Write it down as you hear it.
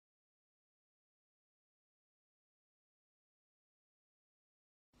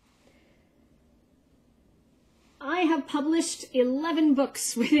I have published 11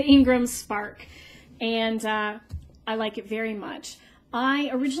 books with Ingram Spark, and I like it very much. I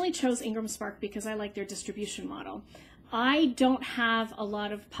originally chose Ingram Spark because I like their distribution model. I don't have a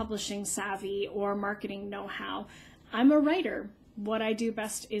lot of publishing savvy or marketing know-how. I'm a writer. What I do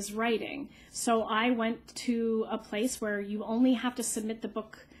best is writing. So I went to a place where you only have to submit the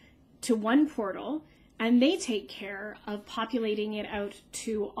book to one portal, and they take care of populating it out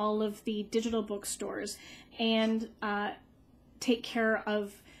to all of the digital bookstores and take care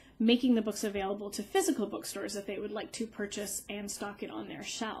of making the books available to physical bookstores if they would like to purchase and stock it on their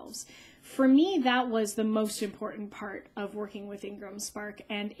shelves. For me, that was the most important part of working with Ingram Spark,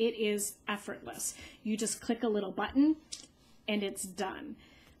 and it is effortless. You just click a little button and it's done.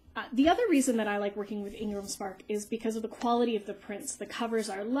 The other reason that I like working with Ingram Spark is because of the quality of the prints. The covers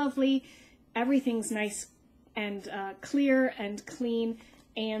are lovely, everything's nice and clear and clean,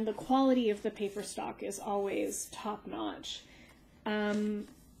 and the quality of the paper stock is always top-notch. I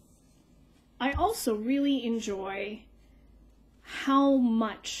also really enjoy how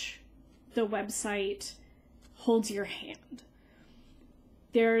much the website holds your hand.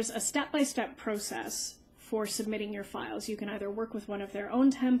 There's a step-by-step process for submitting your files. You can either work with one of their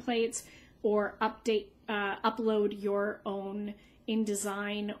own templates or upload your own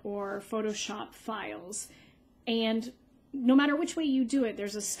InDesign or Photoshop files. And no matter which way you do it,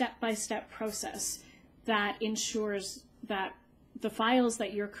 there's a step-by-step process that ensures that the files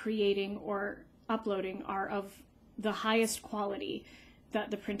that you're creating or uploading are of the highest quality that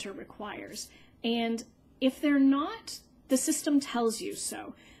the printer requires. And if they're not, the system tells you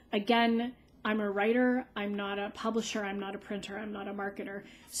so. Again, I'm a writer, I'm not a publisher, I'm not a printer, I'm not a marketer.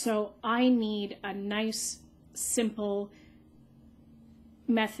 So I need a nice, simple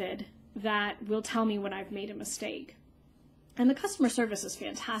method that will tell me when I've made a mistake. And the customer service is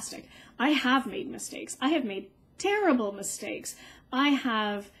fantastic. I have made mistakes. I have made terrible mistakes. I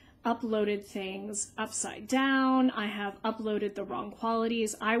have uploaded things upside down. I have uploaded the wrong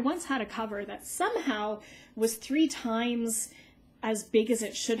qualities. I once had a cover that somehow was 3 times as big as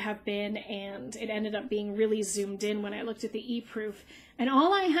it should have been, and it ended up being really zoomed in when I looked at the e-proof. And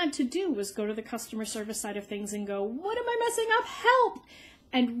all I had to do was go to the customer service side of things and go, what am I messing up? Help!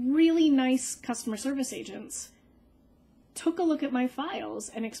 And really nice customer service agents took a look at my files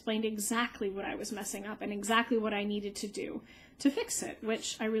and explained exactly what I was messing up and exactly what I needed to do to fix it,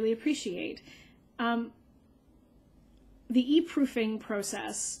 which I really appreciate. The e-proofing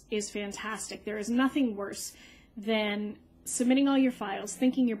process is fantastic. There is nothing worse than submitting all your files,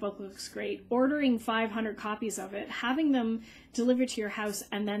 thinking your book looks great, ordering 500 copies of it, having them delivered to your house,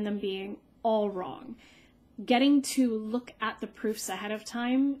 and then them being all wrong. Getting to look at the proofs ahead of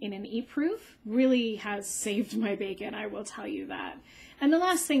time in an e-proof really has saved my bacon, I will tell you that. And the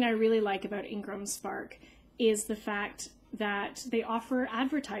last thing I really like about Ingram Spark is the fact that they offer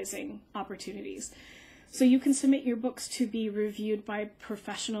advertising opportunities. So you can submit your books to be reviewed by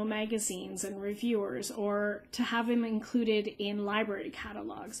professional magazines and reviewers, or to have them included in library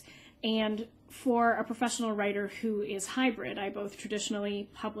catalogs. And for a professional writer who is hybrid, I both traditionally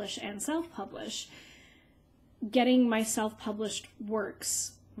publish and self-publish, getting my self-published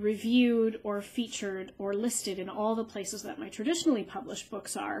works reviewed or featured or listed in all the places that my traditionally published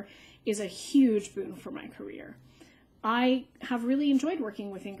books are is a huge boon for my career. I have really enjoyed working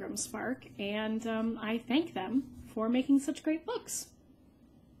with Ingram Spark, and I thank them for making such great books.